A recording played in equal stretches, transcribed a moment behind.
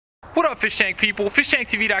up, fish tank people?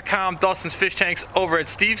 FishTankTV.com, Dustin's Fish Tanks over at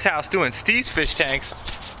Steve's house doing Steve's Fish Tanks.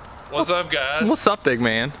 What's up, guys? What's up, big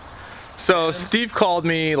man? So Steve called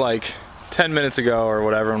me like 10 minutes ago or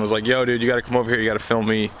whatever and was like, yo dude, you gotta come over here, you gotta film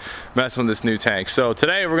me messing with this new tank. So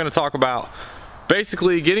today we're gonna talk about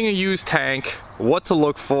basically getting a used tank, what to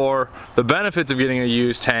look for, the benefits of getting a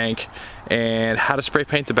used tank, and how to spray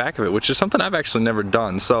paint the back of it, which is something I've actually never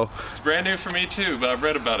done. So it's brand new for me too, but I've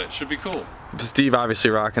read about it. Should be cool. Steve obviously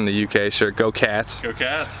rocking the UK shirt. Go Cats. Go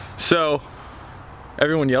Cats. So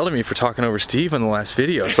everyone yelled at me for talking over Steve in the last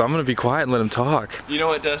video, so I'm gonna be quiet and let him talk. You know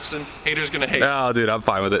what, Dustin? Haters gonna hate. No, dude, I'm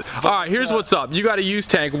fine with it. All right, here's what's up. You got a used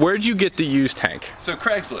tank. Where'd you get the used tank? So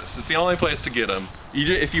Craigslist. It's the only place to get them.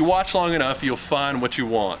 If you watch long enough, you'll find what you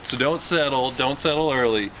want. So don't settle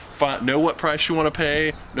early. Know what price you want to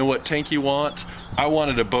pay, know what tank you want. I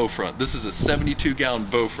wanted a bow front. This is a 72-gallon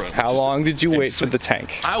bow front. How long did you wait for the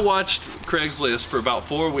tank? I watched Craigslist for about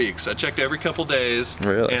 4 weeks. I checked every couple days,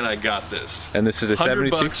 really? And I got this. And this is a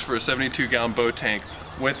 72? $100 for a 72-gallon bow tank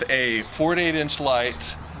with a 4 to 8-inch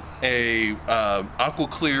light, a aqua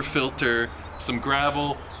clear filter, some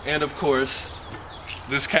gravel, and of course,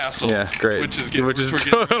 this castle. Yeah, great. Which is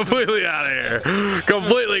completely out of here.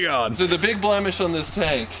 Completely gone. So the big blemish on this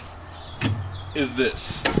tank is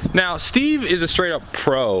this. Now, Steve is a straight up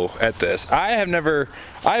pro at this. I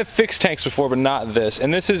have fixed tanks before, but not this.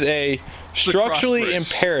 And this is a structurally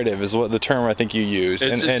imperative is what the term I think you used.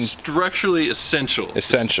 It's structurally essential.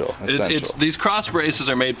 Essential. These cross braces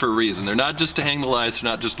are made for a reason. They're not just to hang the lights, they're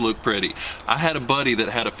not just to look pretty. I had a buddy that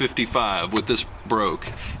had a 55 with this broke.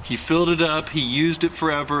 He filled it up, he used it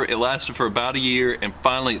forever, it lasted for about a year, and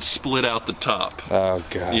finally it split out the top. Oh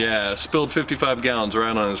god. Yeah, spilled 55 gallons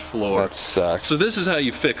right on his floor. That sucks. So this is how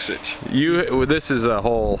you fix it. This is a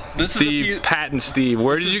whole patent Steve.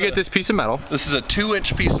 Where did you get this piece of metal? This is a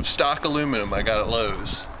 2-inch piece of stock aluminum I got at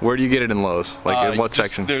Lowe's. Where do you get it in Lowe's? Like in what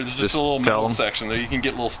section? There's just a little metal section. There you can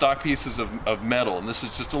get little stock pieces of metal, and this is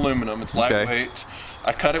just aluminum. It's lightweight.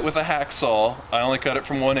 I cut it with a hacksaw. I only cut it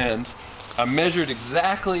from one end. I measured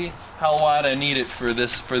exactly how wide I need it for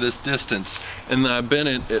this distance, and then I bent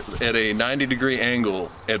it at a 90-degree angle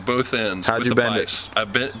at both ends. How'd you bend it? I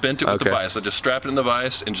bent it with the vise. I just strapped it in the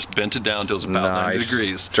vise and just bent it down until it was about 90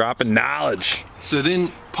 degrees. Dropping knowledge. So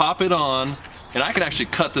then pop it on, and I can actually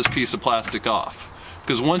cut this piece of plastic off,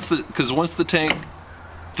 because once the tank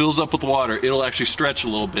fills up with water, it'll actually stretch a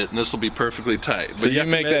little bit, and this will be perfectly tight. So you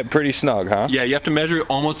make that pretty snug, huh? Yeah, you have to measure it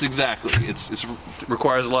almost exactly. It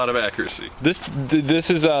requires a lot of accuracy. This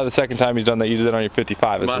is the second time he's done that. You did it on your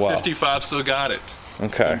 55 as well. My 55 still got it.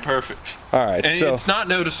 Okay. Perfect. All right. And it's not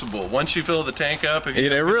noticeable once you fill the tank up. It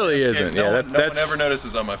really isn't. No one ever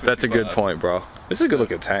notices on my 55. That's a good point, bro. This is a good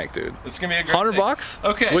looking tank, dude. It's gonna be a great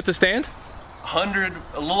 $100? Okay. With the stand? A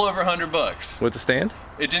little over $100. With the stand?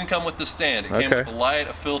 It didn't come with the stand. It came with a light,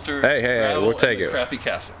 a filter, hey, we'll take it. Crappy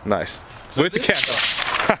castle. Nice. So with the castle.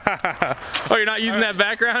 Oh, you're not using that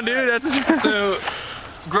background, dude? That's so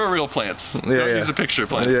grow real plants. Don't use a picture of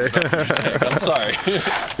plants. I'm sorry.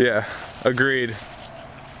 Yeah. Agreed.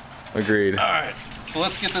 All right. So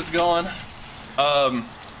let's get this going. I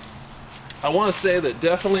want to say that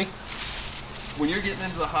definitely when you're getting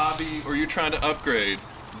into the hobby or you're trying to upgrade,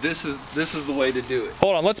 this is the way to do it.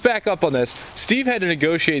 Hold on, let's back up on this. Steve had to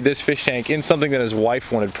negotiate this fish tank in something that his wife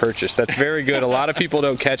wanted purchased. That's very good. A lot of people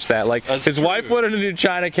don't catch that. Like his wife wanted a new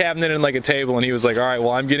china cabinet and like a table, and he was like, all right,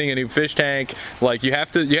 well, I'm getting a new fish tank. Like you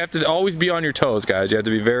have to always be on your toes, guys. You have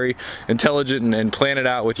to be very intelligent and plan it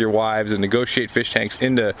out with your wives and negotiate fish tanks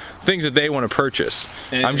into things that they want to purchase.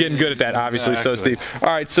 I'm getting good at that, obviously. So Steve. All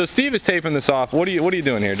right, so Steve is taping this off. What are you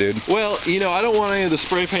doing here, dude? Well, I don't want any of the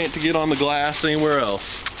spray paint to get on the glass anywhere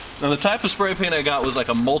else. Now the type of spray paint I got was like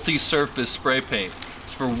a multi-surface spray paint.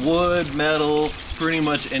 It's for wood, metal, pretty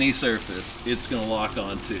much any surface it's gonna lock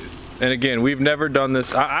onto. And again, we've never done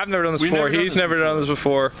this. I've never done this before. He's never done this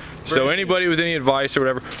before. So anybody with any advice or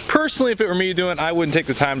whatever, personally, if it were me doing it, I wouldn't take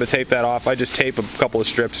the time to tape that off. I just tape a couple of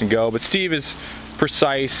strips and go. But Steve is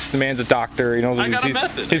precise. The man's a doctor. He's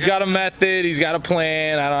got a method. He's got a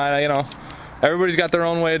plan. Everybody's got their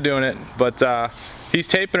own way of doing it. But he's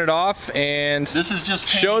taping it off, and this is just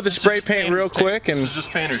show the spray paint real quick. And this is just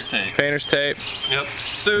painter's tape. Painter's tape. Yep.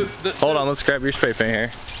 So hold on, let's grab your spray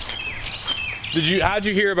paint here. How'd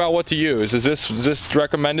you hear about what to use? Is this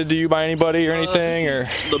recommended to you by anybody or anything, or?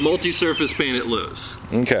 The multi-surface paint at Lowe's.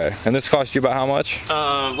 Okay. And this cost you about how much?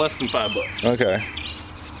 Less than $5. Okay.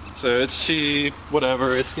 So it's cheap,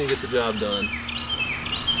 whatever. It's gonna get the job done.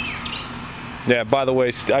 Yeah. By the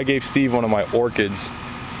way, I gave Steve one of my orchids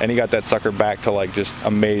and he got that sucker back to like just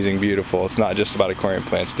amazing, beautiful. It's not just about aquarium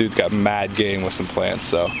plants. Dude's got mad game with some plants,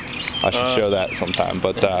 so I should show that sometime.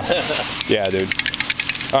 But yeah, dude.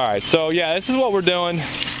 All right, so yeah, this is what we're doing.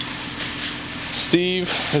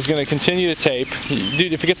 Steve is going to continue to tape.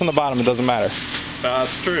 Dude, if it gets on the bottom, it doesn't matter.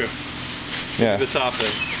 That's true. Yeah. The top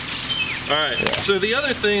thing. All right. Yeah. So the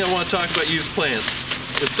other thing I want to talk about used plants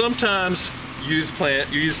is sometimes used tanks.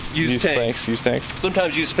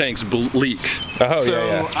 Sometimes used tanks leak. Oh, so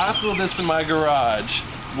yeah. I fill this in my garage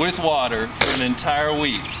with water for an entire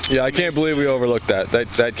week. Yeah, I can't believe we overlooked that.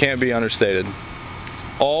 That can't be understated.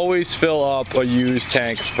 Always fill up a used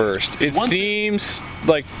tank first. It seems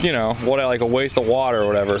like, you know, like a waste of water or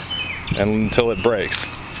whatever, until it breaks.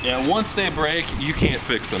 Yeah, once they break, you can't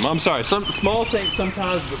fix them. I'm sorry, some small tanks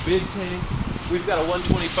sometimes, but big tanks, we've got a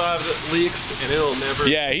 125 that leaks, and it'll never...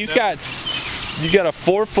 Yeah, you got a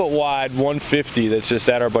 4-foot wide 150 that's just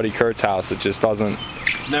at our buddy Kurt's house that just doesn't...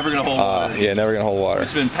 It's never going to hold water. Yeah, never going to hold water.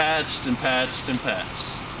 It's been patched and patched and patched.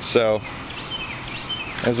 So,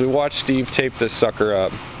 as we watch Steve tape this sucker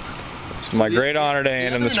up, it's my great honor to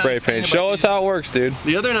hand him the spray paint. Show us how it works, dude.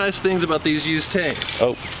 The other nice things about these used tanks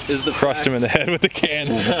is the crushed him in the head with the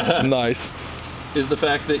can. Nice. Is the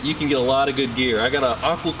fact that you can get a lot of good gear. I got an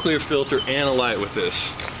aqua clear filter and a light with this.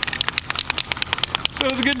 So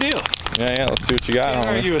it was a good deal. Yeah, let's see what you got. Can't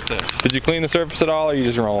argue with that. Did you clean the surface at all, or are you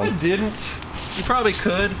just rolling? I didn't. You probably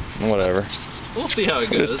could. Whatever. We'll see how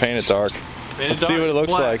it goes. Just paint it dark. Let's see what it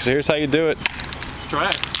looks like. So here's how you do it. Let's try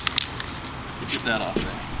it. Get that off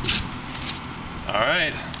there. All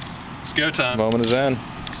right, it's go time. Moment is in.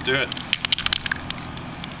 Let's do it.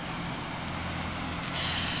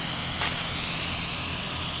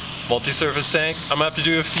 Multi-surface tank. I'm gonna have to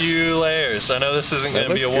do a few layers. I know this isn't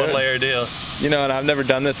gonna be a one-layer deal. You know, and I've never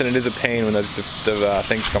done this, and it is a pain when the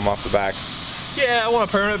things come off the back. Yeah, I want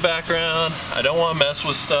a permanent background. I don't want to mess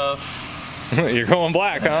with stuff. You're going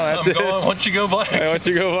black, huh? That's it. Once you go black. Once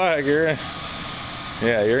you go black, you're in.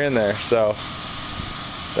 Yeah, you're in there. So.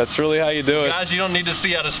 That's really how you do it. Guys, you don't need to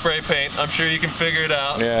see how to spray paint. I'm sure you can figure it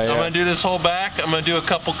out. Yeah. I'm going to do this whole back. I'm going to do a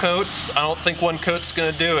couple coats. I don't think one coat's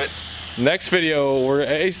going to do it. Next video, what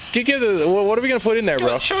are we going to put in there,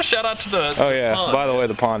 bro? Show a shout out to the pond. By the way,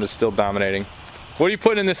 the pond is still dominating. What are you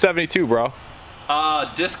putting in this 72, bro?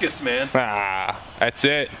 Discus, man. That's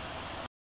it.